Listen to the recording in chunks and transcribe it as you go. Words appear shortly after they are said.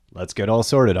Let's get all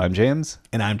sorted. I'm James.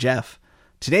 And I'm Jeff.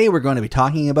 Today we're going to be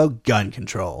talking about gun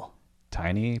control.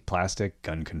 Tiny plastic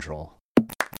gun control.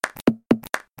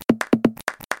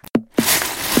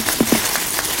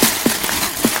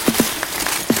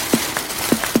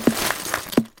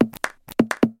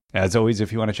 As always,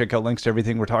 if you want to check out links to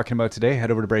everything we're talking about today,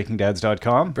 head over to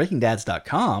breakingdads.com.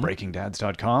 Breakingdads.com.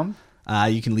 Breakingdads.com.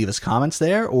 You can leave us comments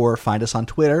there or find us on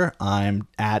Twitter. I'm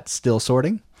at Still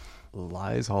Sorting.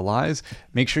 Lies, all lies.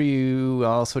 Make sure you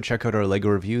also check out our Lego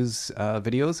reviews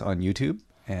videos on YouTube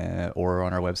or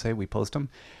on our website. We post them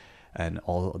and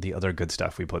all the other good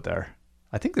stuff we put there.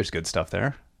 I think there's good stuff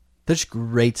there. There's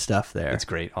great stuff there. It's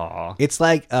great. Aw. It's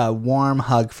like a warm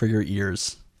hug for your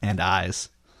ears and eyes.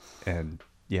 And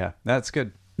yeah, that's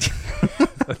good.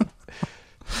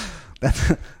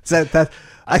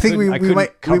 I think we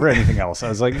might cover anything else. I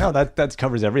was like, no, that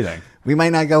covers everything. We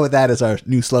might not go with that as our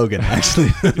new slogan, actually,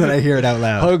 when I hear it out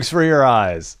loud. Hugs for your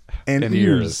eyes and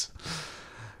ears.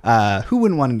 Who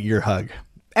wouldn't want an ear hug?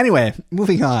 Anyway,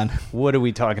 moving on. What are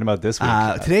we talking about this week?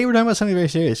 Today we're talking about something very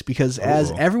serious because,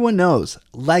 as everyone knows,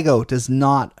 Lego does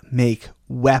not make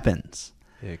weapons.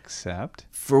 Except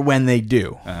for when they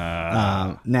do.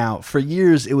 Now, for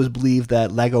years, it was believed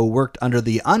that Lego worked under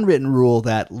the unwritten rule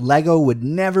that Lego would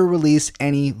never release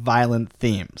any violent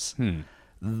themes.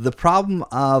 The problem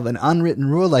of an unwritten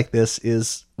rule like this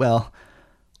is, well,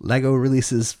 Lego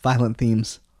releases violent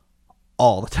themes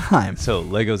all the time. So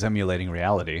Lego's emulating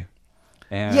reality.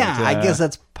 And, yeah, I guess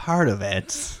that's part of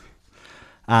it.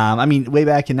 I mean, way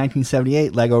back in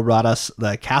 1978, Lego brought us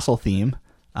the castle theme.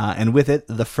 And with it,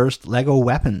 the first Lego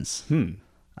weapons.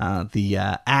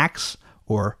 The axe,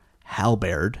 or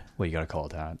halberd. Well, you got to call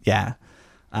it that.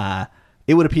 Yeah.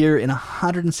 It would appear in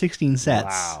 116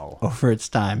 sets over its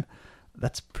time.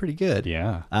 That's pretty good.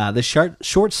 Yeah. The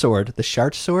short sword, the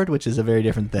Shart sword, which is a very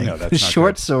different thing. No, that's the not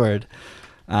short good. sword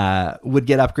would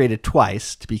get upgraded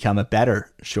twice to become a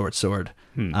better short sword.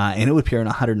 And it would appear in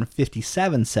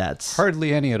 157 sets.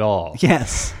 Hardly any at all.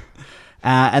 Yes.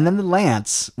 And then the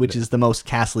lance, which is the most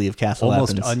castly of castle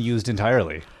Almost weapons. unused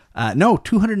entirely. No,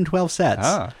 212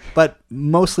 sets. But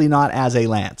mostly not as a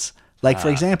lance. Like, for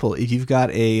example, if you've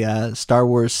got a Star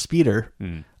Wars speeder,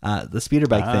 the speeder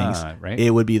bike things, right.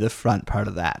 it would be the front part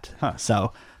of that.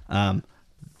 So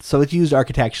it's used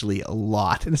architecturally a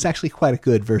lot. And it's actually quite a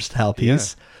good, versatile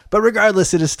piece. Yeah. But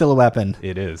regardless, it is still a weapon.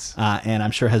 It is. And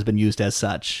I'm sure has been used as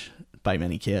such by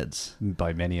many kids.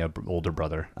 By many an older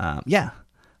brother. Yeah.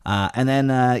 And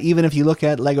then even if you look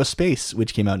at Lego Space,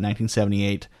 which came out in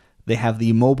 1978, they have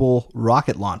the mobile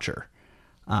rocket launcher,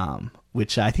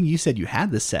 which I think you said you had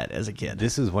this set as a kid.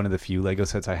 This is one of the few Lego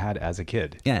sets I had as a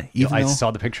kid. Yeah. I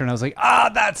saw the picture and I was like,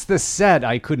 that's the set.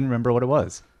 I couldn't remember what it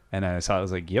was. And I saw it, I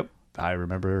was like, yep, I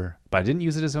remember. But I didn't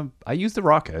use it I used the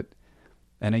rocket.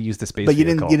 And I used the space. But you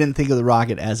vehicle. didn't think of the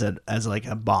rocket as like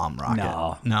a bomb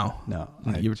rocket. No.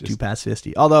 You were too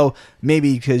pacifisty. Although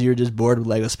maybe because you were just bored with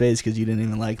Lego Space because you didn't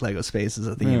even like Lego Space as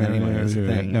a theme anyway. As a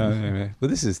thing. No. Well,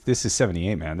 this is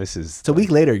 78, man. This is. So a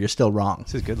week later, you're still wrong.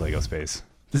 This is good Lego Space.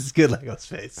 This is good Lego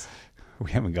Space.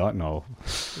 We haven't gotten all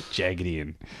jaggedy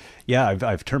and yeah.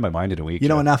 I've turned my mind in a week. You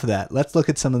know, enough of that. Let's look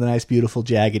at some of the nice, beautiful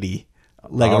jaggedy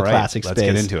Lego classic Let's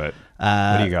Space. get into it.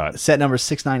 What do you got? Set number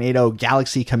 6980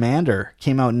 Galaxy Commander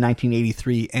came out in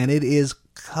 1983, and it is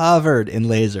covered in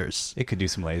lasers. It could do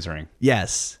some lasering.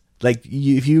 Yes. Like,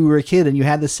 if you were a kid and you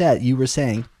had the set, you were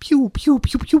saying, pew, pew,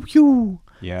 pew, pew, pew.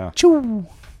 Yeah. Choo.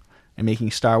 And making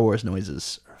Star Wars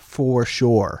noises, for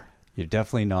sure. You're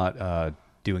definitely not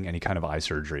doing any kind of eye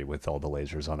surgery with all the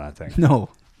lasers on that thing. No.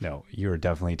 No, you're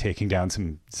definitely taking down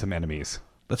some enemies.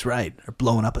 That's right. Or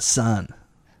blowing up a sun.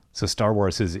 So Star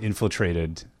Wars has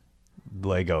infiltrated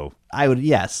Lego.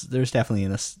 Yes, there's definitely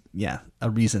a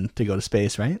reason to go to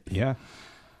space, right? Yeah.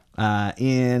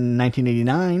 In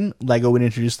 1989, Lego would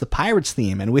introduce the Pirates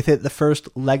theme, and with it, the first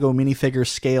Lego minifigure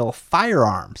scale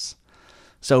firearms.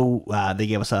 So they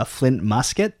gave us a flint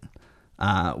musket,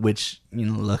 which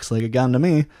looks like a gun to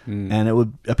me, and it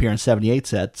would appear in 78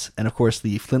 sets, and of course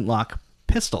the flintlock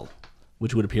pistol,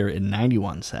 which would appear in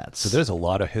 91 sets. So there's a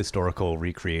lot of historical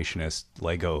recreationist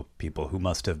Lego people who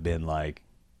must have been like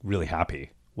really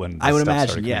happy when I would imagine,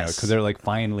 started coming out, because they're like,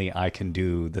 finally I can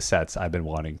do the sets I've been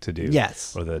wanting to do.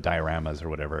 Yes. Or the dioramas or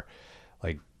whatever.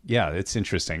 Like, yeah, it's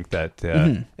interesting that,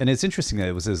 and it's interesting that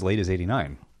it was as late as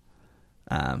 89.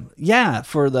 Yeah,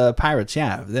 for the Pirates,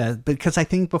 yeah. Because I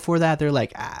think before that, they're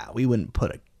like, we wouldn't put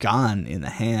a gun in the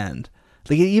hand.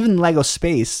 Like, even Lego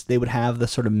Space, they would have the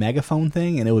sort of megaphone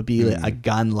thing, and it would be a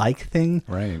gun-like thing.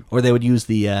 Right. Or they would use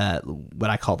the,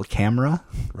 what I call the camera.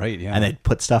 Right, yeah. And they'd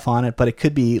put stuff on it, but it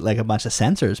could be like a bunch of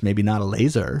sensors, maybe not a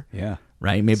laser. Yeah.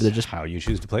 Right? Maybe they're just how you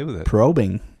choose to play with it.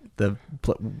 Probing the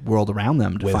world around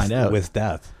them to find out. With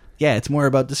death. Yeah, it's more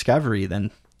about discovery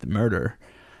than the murder.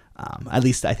 At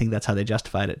least I think that's how they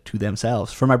justified it to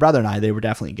themselves. For my brother and I, they were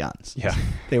definitely guns. Yeah.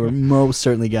 They were most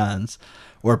certainly guns,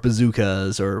 or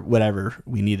bazookas, or whatever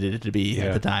we needed it to be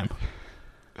at the time.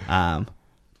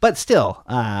 But still,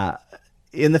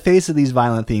 in the face of these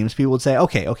violent themes, people would say,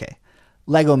 okay,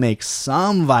 Lego makes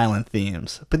some violent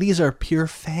themes, but these are pure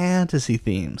fantasy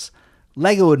themes.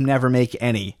 Lego would never make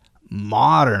any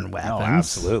modern weapons. No,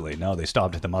 absolutely. No, they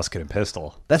stopped at the musket and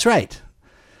pistol. That's right.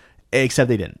 Except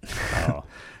they didn't. Oh.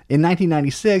 In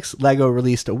 1996, LEGO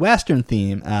released a Western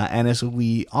theme, and as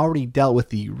we already dealt with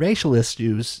the racial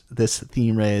issues this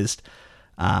theme raised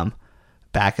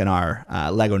back in our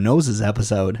LEGO Noses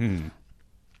episode,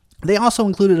 they also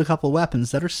included a couple of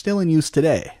weapons that are still in use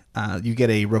today. You get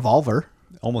a revolver.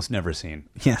 Almost never seen.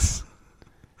 Yes.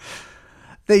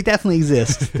 They definitely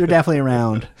exist. They're definitely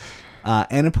around.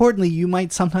 And importantly, you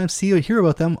might sometimes see or hear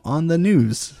about them on the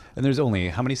news. And there's only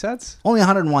how many sets? Only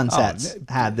 101 sets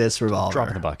had this revolver. Drop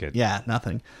in the bucket. Yeah,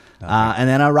 nothing. And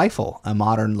then a rifle, a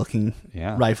modern-looking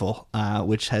rifle,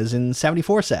 which has in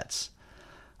 74 sets.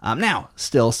 Now,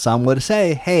 still some would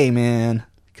say, hey, man,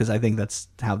 because I think that's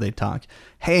how they talk.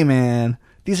 Hey, man,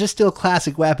 these are still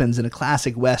classic weapons in a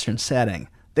classic Western setting.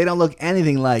 They don't look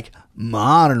anything like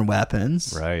modern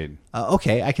weapons. Right.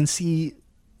 Okay, I can see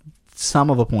some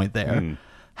of a point there.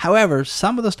 However,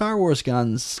 some of the Star Wars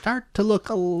guns start to look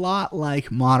a lot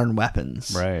like modern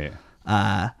weapons. Right.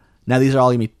 Now, these are all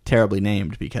going to be terribly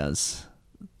named because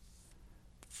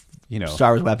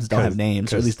Star Wars weapons don't have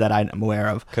names, or at least that I'm aware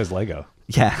of. Because Lego.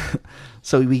 Yeah.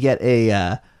 So we get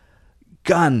a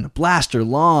gun, blaster,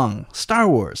 long, Star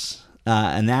Wars.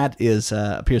 And that is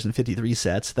appears in 53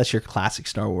 sets. That's your classic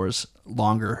Star Wars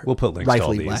longer. We'll put links to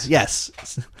all these. Yes.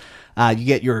 You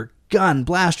get your gun,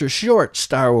 blaster, short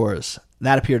Star Wars.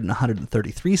 That appeared in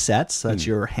 133 sets. So that's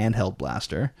your handheld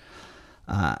blaster.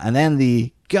 And then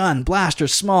the gun, blaster,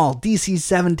 small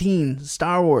DC-17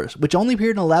 Star Wars, which only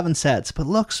appeared in 11 sets, but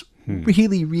looks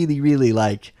really, really, really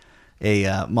like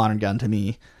a modern gun to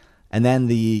me. And then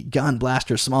the gun,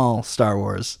 blaster, small Star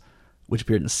Wars, which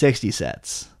appeared in 60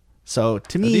 sets. So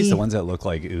to me, are these the ones that look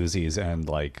like Uzis and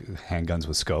like handguns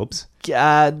with scopes?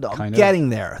 Getting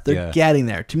there. They're getting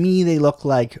there. To me, they look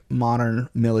like modern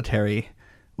military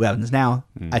weapons. Now,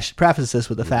 I should preface this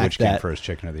with the fact Which that came first,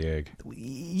 chicken or the egg?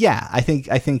 Yeah, I think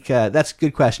that's a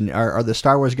good question. Are the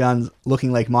Star Wars guns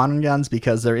looking like modern guns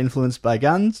because they're influenced by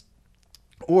guns,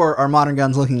 or are modern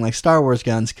guns looking like Star Wars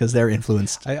guns because they're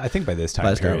influenced? I think by this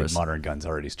time period, modern guns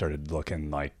already started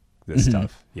looking like this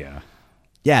stuff. Yeah.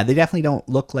 Yeah, they definitely don't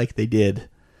look like they did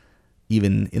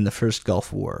even in the first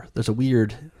Gulf War. There's a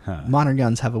weird... Modern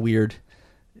guns have a weird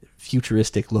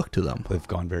futuristic look to them. They've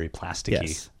gone very plasticky.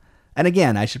 Yes. And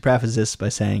again, I should preface this by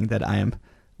saying that I am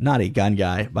not a gun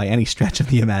guy by any stretch of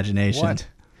the imagination. What?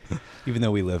 Even though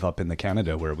we live up in the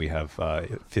Canada where we have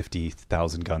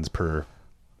 50,000 guns per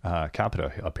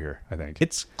capita up here, I think.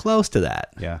 It's close to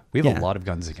that. Yeah. We have a lot of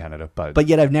guns in Canada, but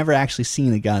yet I've never actually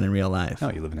seen a gun in real life.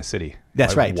 No, you live in a city.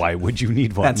 That's right. Why would you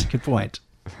need one? That's a good point.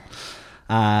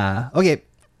 Okay,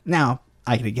 now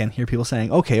I can again hear people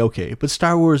saying, okay, but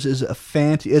Star Wars is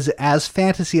is as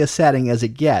fantasy a setting as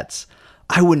it gets.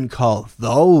 I wouldn't call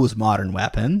those modern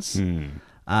weapons.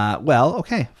 Well,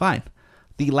 okay, fine.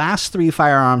 The last three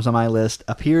firearms on my list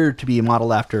appear to be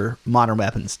modeled after modern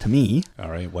weapons to me. All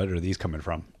right, what are these coming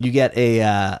from? You get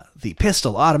the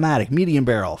pistol, automatic, medium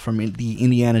barrel from the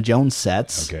Indiana Jones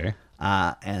sets. Okay.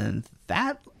 And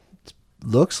that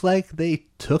looks like they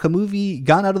took a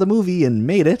gun out of the movie and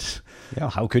made it. Yeah,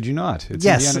 how could you not? It's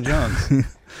Yes. Indiana Jones.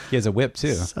 He has a whip,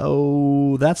 too.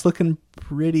 So that's looking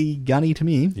pretty gunny to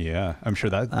me. Yeah, I'm sure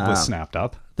that was snapped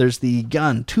up. There's the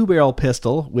gun, two-barrel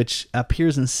pistol, which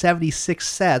appears in 76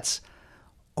 sets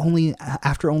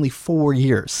after only 4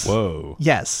 years. Whoa.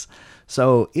 Yes.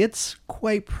 So it's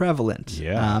quite prevalent.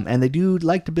 Yeah. And they do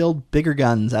like to build bigger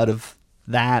guns out of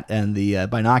that and the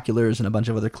binoculars and a bunch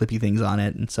of other clippy things on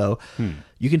it. And so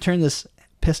you can turn this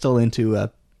pistol into a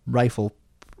rifle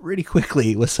pretty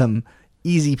quickly with some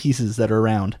easy pieces that are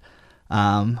around.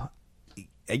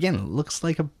 Again, it looks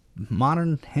like a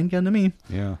modern handgun to me.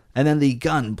 Yeah. And then the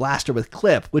gun, blaster with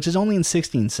clip, which is only in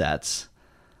 16 sets.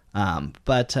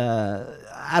 But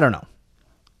I don't know.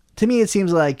 To me, it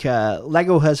seems like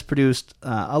LEGO has produced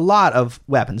a lot of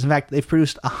weapons. In fact, they've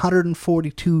produced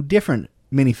 142 different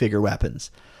minifigure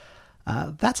weapons.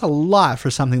 That's a lot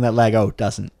for something that LEGO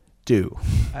doesn't do.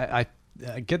 I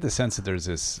get the sense that there's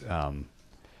this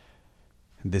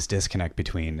this disconnect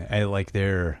between like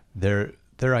their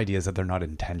ideas that they're not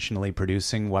intentionally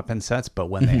producing weapon sets, but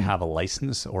when they have a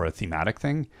license or a thematic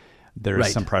thing, there's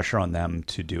Right. some pressure on them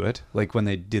to do it. Like when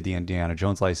they did the Indiana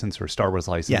Jones license or Star Wars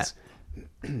license,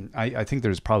 I think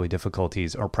there's probably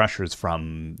difficulties or pressures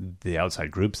from the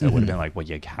outside groups that would have been like, well,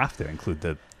 you have to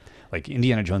include like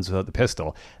Indiana Jones without the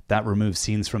pistol. That removes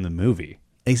scenes from the movie.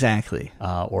 Exactly.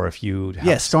 Or if you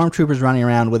have, Stormtroopers running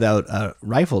around without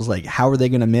rifles, like how are they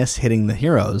going to miss hitting the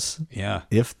heroes yeah,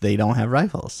 if they don't have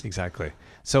rifles? exactly.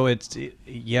 So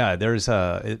there's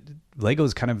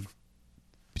Lego's kind of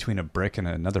between a brick and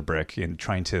another brick in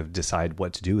trying to decide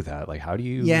what to do with that. Like, how do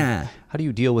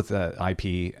you deal with the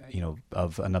IP,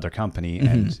 of another company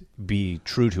and be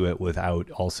true to it without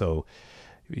also,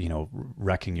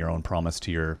 wrecking your own promise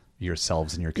to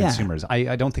yourselves and your consumers?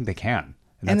 I don't think they can.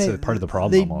 And that's part of the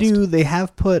problem. They almost. do. They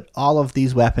have put all of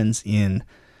these weapons in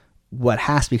what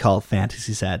has to be called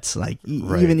fantasy sets, like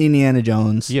even Indiana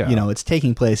Jones. Yeah. It's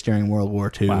taking place during World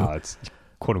War II. Wow, it's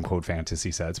quote unquote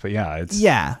fantasy sets, but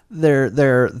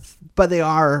but they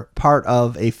are part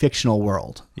of a fictional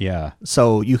world. Yeah.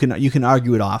 So you can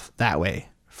argue it off that way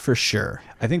for sure.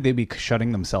 I think they'd be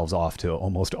shutting themselves off to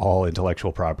almost all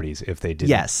intellectual properties if they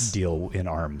didn't deal in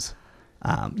arms.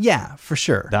 For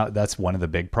sure. That's one of the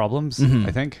big problems,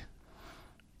 I think.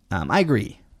 I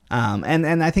agree.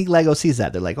 And I think Lego sees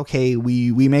that. They're like, okay,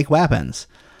 we make weapons.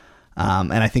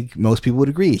 And I think most people would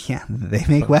agree. Yeah, they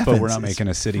make weapons. But we're not making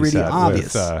a city pretty set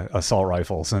obvious. with assault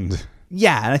rifles and...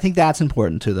 Yeah, and I think that's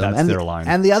important to them. That's their line.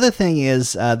 And the other thing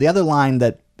is, the other line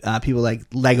that people like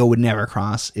Lego would never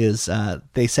cross is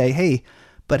they say, hey,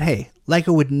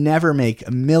 Lego would never make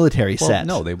a military set.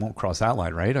 No, they won't cross that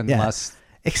line, right? Unless...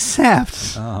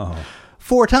 Except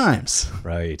 4 times.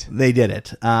 Right. They did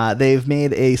it. They've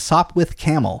made a Sopwith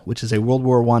Camel, which is a World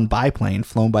War I biplane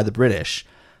flown by the British.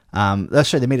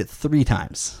 They made it 3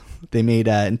 times. They made,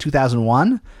 in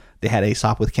 2001, they had a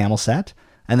Sopwith Camel set.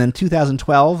 And then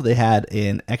 2012, they had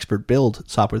an expert build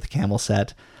Sopwith Camel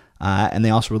set. And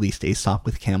they also released a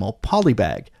Sopwith Camel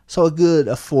polybag. So a good,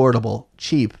 affordable,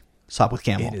 cheap Sopwith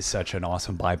Camel. It is such an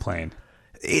awesome biplane.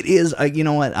 It is, you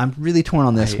know what, I'm really torn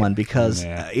on this one because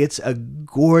it's a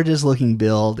gorgeous looking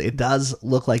build. It does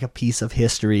look like a piece of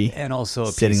history. And also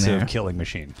a piece of killing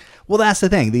machine. Well, that's the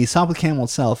thing. The Sopwith Camel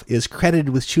itself is credited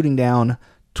with shooting down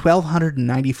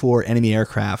 1,294 enemy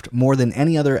aircraft, more than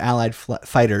any other Allied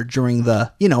fighter during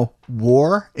the,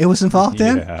 war it was involved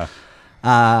in.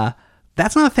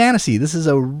 That's not fantasy. This is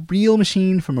a real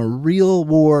machine from a real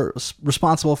war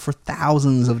responsible for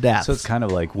thousands of deaths. So it's kind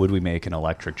of like, would we make an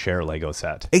electric chair Lego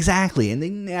set? Exactly, and they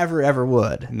never, ever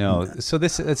would. No. So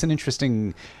that's an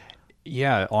interesting...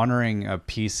 Yeah, honoring a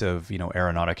piece of,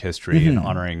 aeronautic history and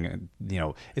honoring,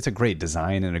 it's a great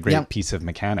design and a great piece of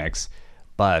mechanics.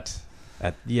 But,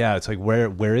 it's like,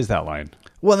 where is that line?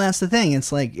 Well, that's the thing.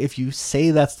 It's like, if you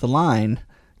say that's the line...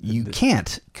 You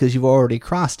can't because you've already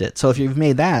crossed it. So if you've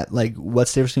made that, like,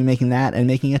 what's the difference between making that and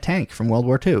making a tank from World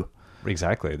War II?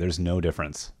 Exactly. There's no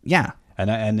difference. Yeah.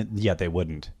 And yet they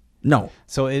wouldn't. No.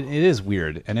 So it is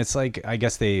weird. And it's like, I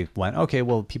guess they went, okay,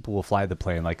 well, people will fly the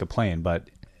plane like a plane,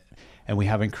 and we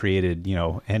haven't created,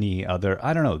 any other,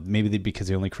 I don't know, maybe because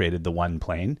they only created the one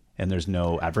plane and there's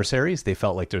no adversaries. They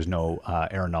felt like there's no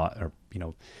aeronaut or,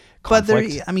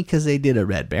 conflict. But because they did a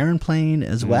Red Baron plane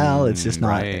as well. It's just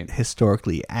not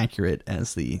historically accurate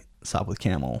as the Sopwith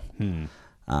Camel.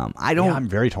 I'm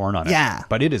very torn on it. Yeah.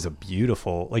 But it is a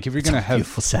beautiful, like if you're going to have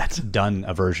beautiful set. Done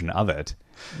a version of it,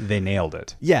 they nailed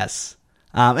it. Yes.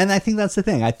 And I think that's the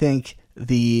thing. I think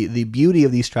the beauty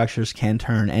of these structures can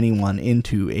turn anyone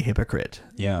into a hypocrite.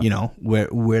 Yeah.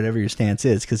 Wherever your stance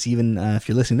is. Because even if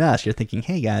you're listening to us, you're thinking,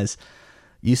 hey guys,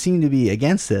 you seem to be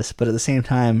against this, but at the same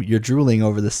time, you're drooling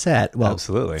over the set. Well,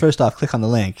 absolutely. First off, click on the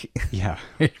link. Yeah.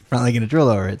 You're probably going to drool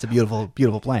over it. It's a beautiful,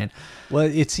 beautiful plane. Well,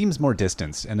 it seems more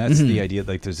distanced, and that's the idea.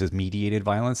 Like, there's this mediated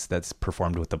violence that's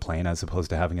performed with the plane as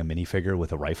opposed to having a minifigure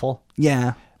with a rifle.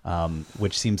 Yeah.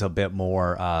 Which seems a bit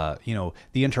more,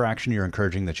 the interaction you're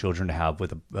encouraging the children to have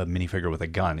with a minifigure with a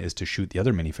gun is to shoot the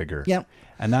other minifigure. Yep.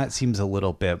 And that seems a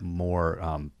little bit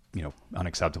more...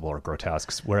 unacceptable or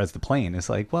grotesque. Whereas the plane is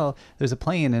like, well, there's a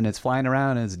plane and it's flying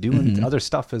around and it's doing other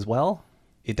stuff as well.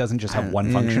 It doesn't just have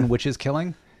one function, which is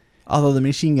killing. Although the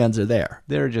machine guns are there.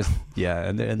 They're just,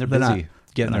 and they're busy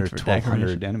getting their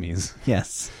 1,200 enemies.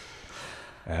 Yes.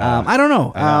 I don't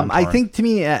know. I think to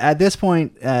me at this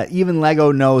point, even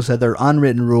Lego knows that their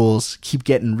unwritten rules keep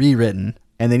getting rewritten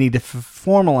and they need to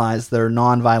formalize their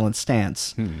nonviolent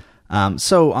stance.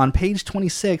 So on page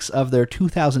 26 of their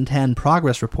 2010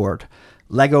 progress report,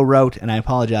 Lego wrote, and I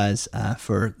apologize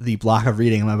for the block of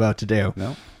reading I'm about to do.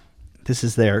 No. This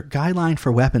is their guideline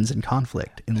for weapons in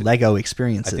conflict in Lego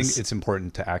experiences. I think it's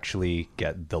important to actually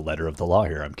get the letter of the law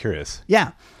here. I'm curious.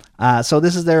 Yeah. So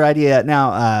this is their idea.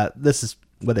 Now, this is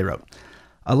what they wrote.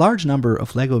 A large number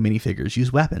of LEGO minifigures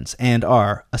use weapons and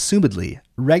are, assumedly,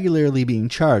 regularly being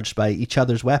charged by each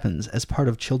other's weapons as part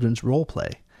of children's role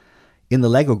play. In the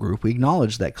LEGO group, we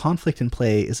acknowledge that conflict in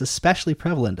play is especially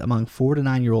prevalent among 4 to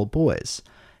 9-year-old boys.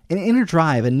 An inner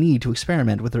drive and need to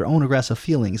experiment with their own aggressive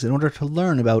feelings in order to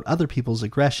learn about other people's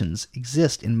aggressions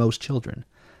exist in most children.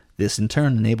 This in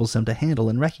turn enables them to handle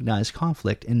and recognize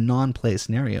conflict in non-play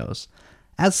scenarios.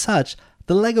 As such,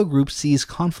 the LEGO group sees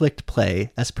conflict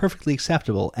play as perfectly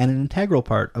acceptable and an integral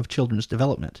part of children's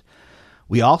development.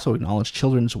 We also acknowledge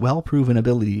children's well-proven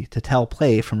ability to tell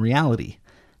play from reality.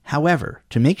 However,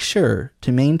 to make sure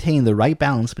to maintain the right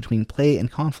balance between play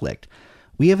and conflict,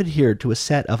 we have adhered to a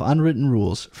set of unwritten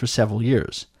rules for several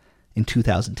years. In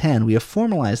 2010, we have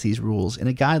formalized these rules in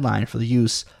a guideline for the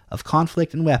use of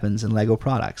conflict and weapons in LEGO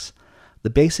products. The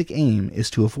basic aim is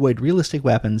to avoid realistic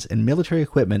weapons and military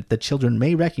equipment that children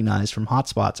may recognize from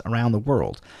hotspots around the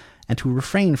world, and to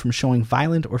refrain from showing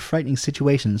violent or frightening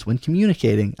situations when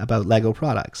communicating about LEGO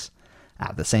products.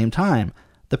 At the same time,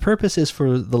 the purpose is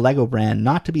for the LEGO brand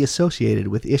not to be associated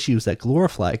with issues that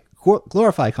glorify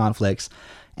conflicts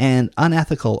and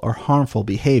unethical or harmful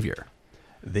behavior.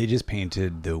 They just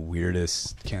painted the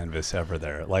weirdest canvas ever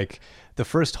there. Like, the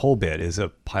first whole bit is a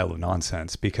pile of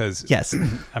nonsense because, Yes.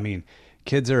 I mean,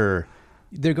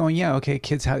 they're going, yeah, okay,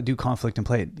 kids do conflict and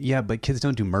play. Yeah, but kids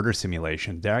don't do murder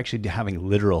simulation. They're actually having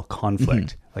literal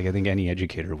conflict. Like, I think any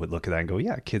educator would look at that and go,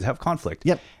 yeah, kids have conflict.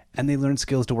 Yep. And they learn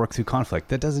skills to work through conflict.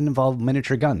 That doesn't involve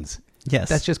miniature guns. Yes.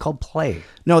 That's just called play.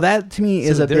 No, that to me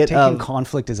is So a they're bit taking of...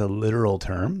 conflict as a literal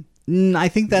term. I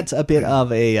think that's a bit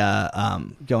of a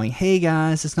going, hey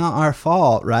guys, it's not our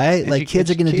fault, right? Like, kids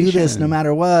are going to do this Education. no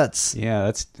matter what.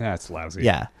 Yeah, that's lousy.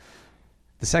 Yeah.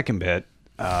 The second bit,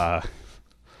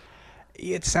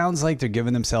 it sounds like they're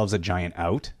giving themselves a giant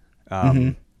out.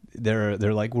 They're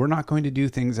like, we're not going to do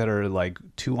things that are like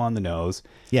too on the nose.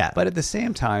 Yeah. But at the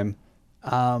same time,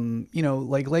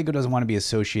 like LEGO doesn't want to be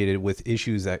associated with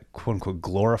issues that quote unquote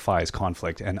glorifies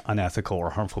conflict and unethical or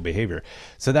harmful behavior.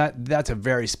 So that's a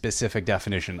very specific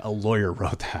definition. A lawyer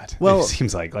wrote that. Well, it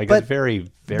seems like but it's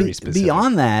very, very specific.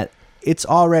 Beyond that, it's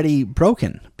already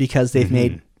broken because they've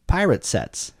made pirate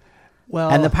sets. Well,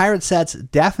 And the pirate sets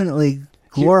definitely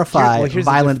glorify here's the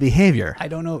violent behavior. I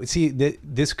don't know. See,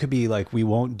 this could be like, we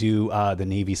won't do the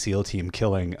Navy SEAL team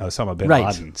killing Osama bin Right.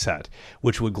 Laden set,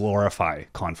 which would glorify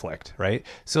conflict, right?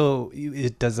 So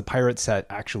does the pirate set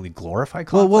actually glorify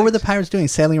conflict? Well, what were the pirates doing?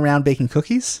 Sailing around baking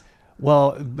cookies?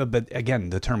 Well, but again,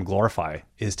 the term glorify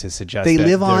is to suggest They that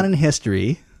live on they're- in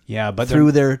history yeah, but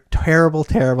through their terrible,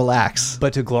 terrible acts.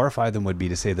 but to glorify them would be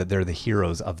to say that they're the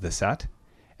heroes of the set.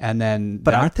 And then,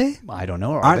 But aren't they? I don't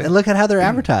know. Aren't, look at how they're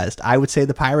advertised. I would say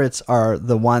the pirates are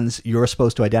the ones you're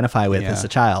supposed to identify with Yeah. as a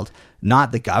child,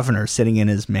 not the governor sitting in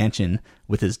his mansion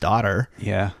with his daughter.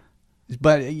 Yeah,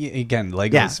 but again,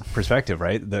 LEGO's perspective,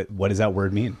 right? What does that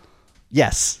word mean?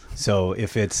 Yes. So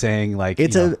if it's saying like,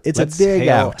 It's you a- know, it's a let's big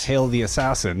out. hail the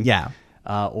assassin, Yeah.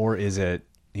 or is it,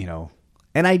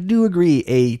 And I do agree,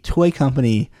 a toy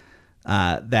company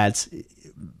that's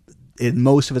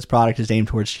most of its product is aimed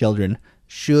towards children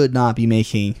should not be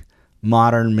making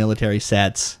modern military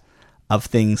sets of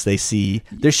things they see.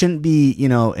 There shouldn't be,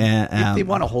 if they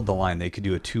want to hold the line, they could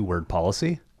do a 2-word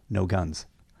policy: no guns.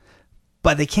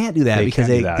 but they can't do that They because can't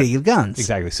do they, that. they give guns.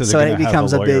 Exactly. So they're it going to have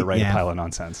becomes a a lawyer big write a pile of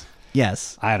nonsense.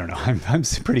 Yes. I don't know. I'm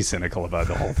pretty cynical about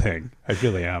the whole thing. I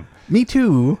really am. Me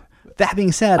too. That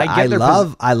being said, I I get their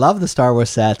love the Star Wars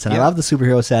sets and I Yeah. love the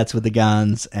superhero sets with the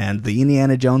guns, and the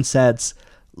Indiana Jones sets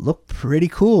look pretty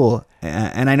cool.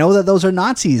 And I know that those are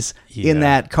Nazis in Yeah.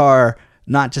 that car,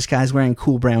 not just guys wearing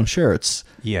cool brown shirts.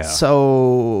 Yeah.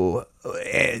 So,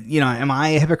 am I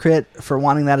a hypocrite for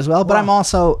wanting that as well? But Well, I'm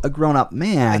also a grown-up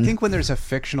man. I think when there's a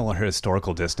fictional or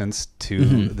historical distance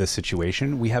to the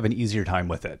situation, we have an easier time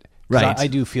with it. 'Cause Right. I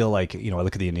do feel like, I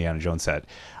look at the Indiana Jones set.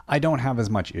 I don't have as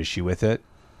much issue with it.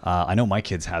 I know my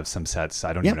kids have some sets.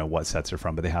 I don't Yep. even know what sets they're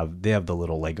from, but they have the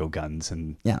little Lego guns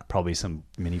and Yeah. probably some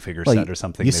minifigure Well, set or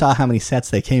something. You saw how many sets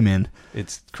they came in.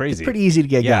 It's crazy. Pretty easy to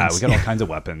get Yeah, guns. we got all kinds of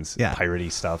weapons, Yeah.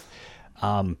 piratey stuff.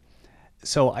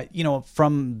 So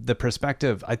from the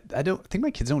perspective, I don't think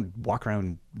my kids don't walk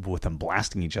around with them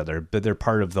blasting each other, but they're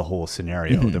part of the whole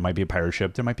scenario. Mm-hmm. There might be a pirate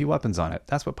ship, there might be weapons on it.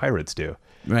 That's what pirates do.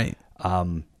 Right.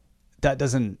 That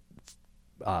doesn't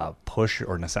push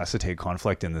or necessitate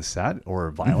conflict in the set or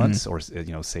violence or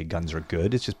say guns are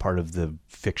good. It's just part of the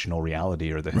fictional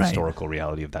reality or the Right. historical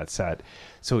reality of that set.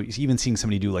 So even seeing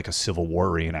somebody do like a Civil War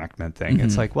reenactment thing,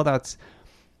 it's like, well,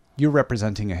 you're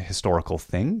representing a historical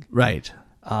thing. Right.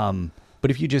 But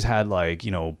if you just had like,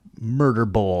 Murder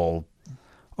Bowl,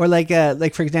 Or like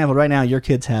for example, right now your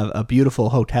kids have a beautiful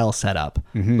hotel set up,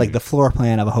 like the floor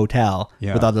plan of a hotel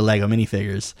Yeah. with all the Lego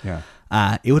minifigures. Yeah.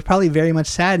 It would probably very much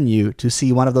sadden you to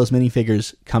see one of those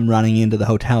minifigures come running into the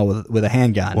hotel with a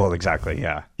handgun. Well, exactly.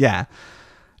 Yeah. Yeah.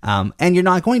 And you're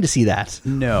not going to see that.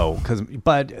 No,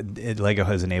 but Lego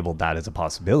has enabled that as a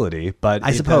possibility. But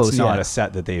I suppose, that's not yeah. a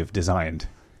set that they've designed.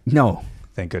 No.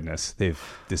 Thank goodness they've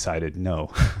decided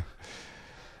no.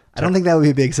 I don't think that would be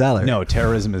a big seller. No,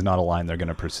 terrorism is not a line they're going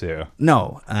to pursue.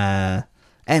 No.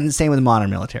 And same with modern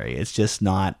military. It's just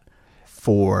not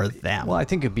for them. Well, I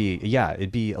think it'd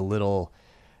be a little.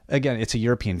 Again, it's a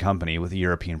European company with a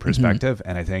European perspective,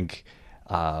 and I think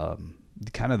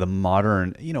kind of the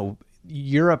modern,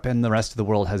 Europe and the rest of the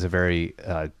world has a very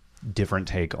different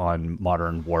take on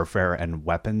modern warfare and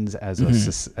weapons as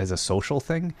a social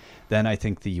thing than I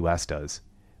think the U.S. does.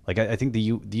 Like I think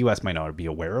the U.S. might not be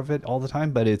aware of it all the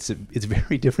time, but it's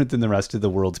very different than the rest of the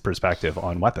world's perspective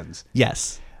on weapons.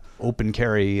 Yes. Open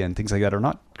carry and things like that are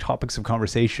not topics of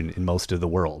conversation in most of the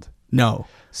world. No.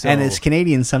 So- And as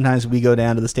Canadians, sometimes we go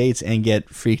down to the States and get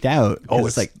freaked out. Oh,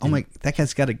 It's like, oh my, that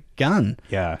guy's got a gun.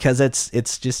 Yeah. Because it's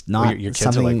just Well, not your kids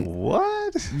something are like,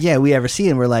 what? yeah, we ever see.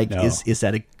 And we're like, No. is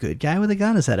that a good guy with a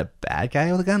gun? Is that a bad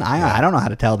guy with a gun? I don't know how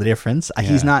to tell the difference.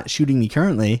 He's not shooting me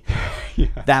currently.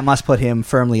 That must put him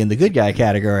firmly in the good guy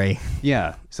category.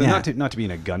 Yeah. So Yeah. not to be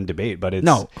in a gun debate, but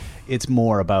it's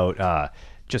more about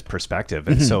just perspective.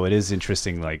 And so it is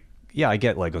interesting. Like, yeah, I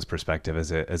get Lego's perspective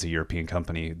as a European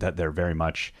company that they're very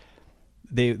much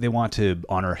they want to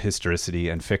honor historicity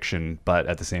and fiction, but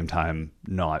at the same time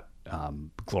not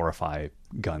glorify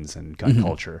guns and gun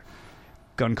culture.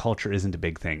 Gun culture isn't a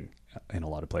big thing in a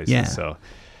lot of places. Yeah. So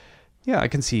yeah, I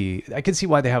can see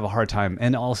why they have a hard time.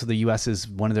 And also the US is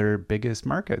one of their biggest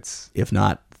markets. If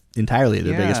not entirely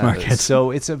their biggest market.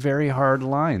 So it's a very hard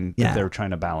line that Yeah. they're trying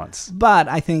to balance. But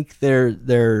I think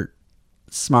they're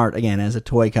smart, again, as a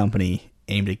toy company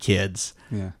aimed at kids,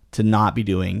 Yeah. to not be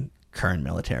doing current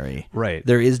military. Right.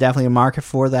 There is definitely a market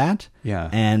for that. Yeah.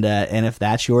 And if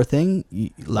that's your thing,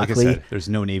 Like I luckily said, there's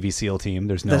no Navy SEAL team.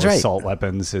 There's no That's right. assault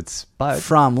weapons. But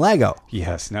from Lego.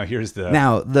 yes, now here's the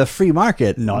Now, the free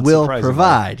market Not will surprisingly.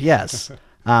 provide, yes.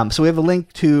 So we have a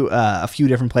link to a few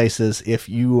different places if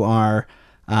you are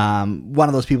one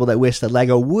of those people that wish that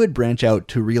Lego would branch out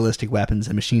to realistic weapons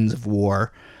and machines of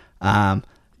war.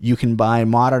 You can buy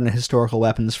modern and historical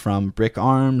weapons from Brick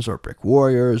Arms or Brick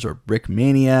Warriors or Brick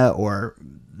Mania, or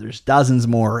there's dozens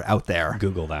more out there.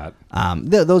 Google that.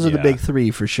 Those are the Yeah. big three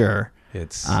for sure.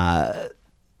 It's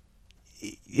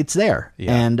It's there,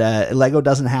 Yeah. and Lego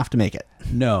doesn't have to make it.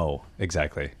 no,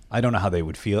 exactly. I don't know how they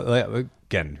would feel.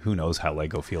 Again, who knows how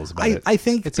Lego feels about it? I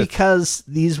think it's because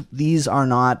these are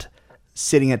not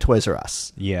sitting at Toys R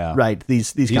Us. Yeah. Right.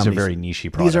 These These are companies, very niche-y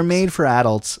These are products. made for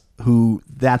adults who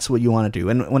that's what you want to do.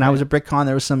 And when I was at BrickCon,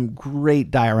 there was some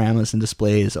great dioramas and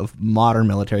displays of modern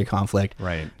military conflict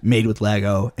Right. made with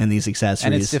Lego and these accessories.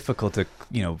 and it's difficult to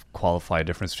qualify a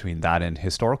difference between that and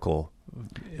historical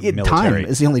Time military.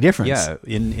 is the only difference. Yeah,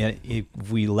 if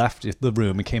we left the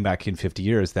room and came back in 50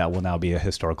 years, that will now be a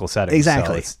historical setting.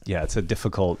 Exactly. So it's a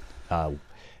difficult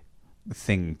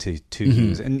thing to Mm-hmm.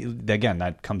 use. And again,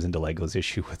 that comes into Lego's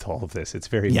issue with all of this. It's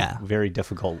very, very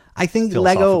difficult. I think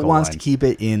Lego philosophical wants line. to keep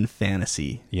it in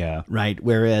fantasy. Yeah. Right.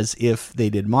 Whereas if they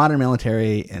did modern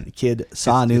military and the kid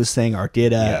saw a news thing or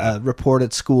did a report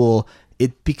at school,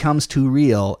 it becomes too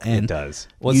real. And It does.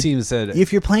 Well, it seems that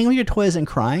if you're playing with your toys and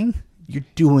crying, you're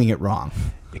doing it wrong.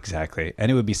 exactly, and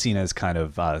it would be seen as kind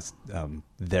of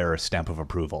their stamp of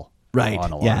approval, Right,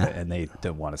 on a lot yeah. of it, and they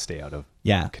don't want to stay out of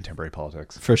contemporary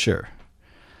politics. For sure.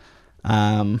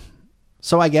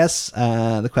 So I guess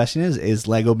the question is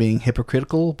Lego being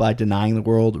hypocritical by denying the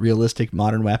world realistic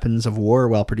modern weapons of war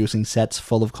while producing sets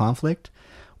full of conflict?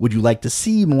 Would you like to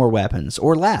see more weapons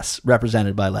or less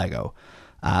represented by Lego?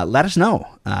 Let us know.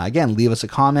 Again, leave us a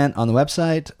comment on the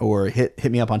website or hit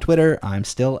me up on Twitter. I'm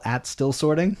still at Still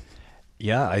Sorting.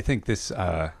 Yeah, I think this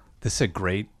is a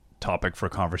great topic for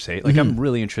conversation. Like, I'm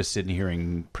really interested in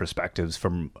hearing perspectives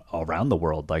from around the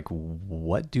world. Like,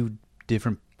 what do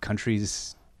different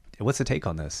countries? What's the take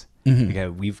on this? Okay,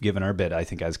 we've given our bit. I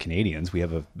think as Canadians, we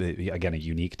have a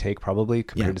unique take probably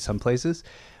compared to some places.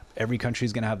 Every country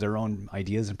is going to have their own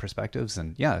ideas and perspectives,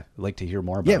 and I'd like to hear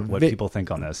more about what people think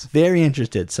on this. Very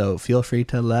interested, so feel free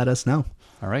to let us know.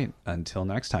 All right, until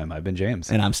next time, I've been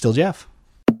James. And I'm still Jeff.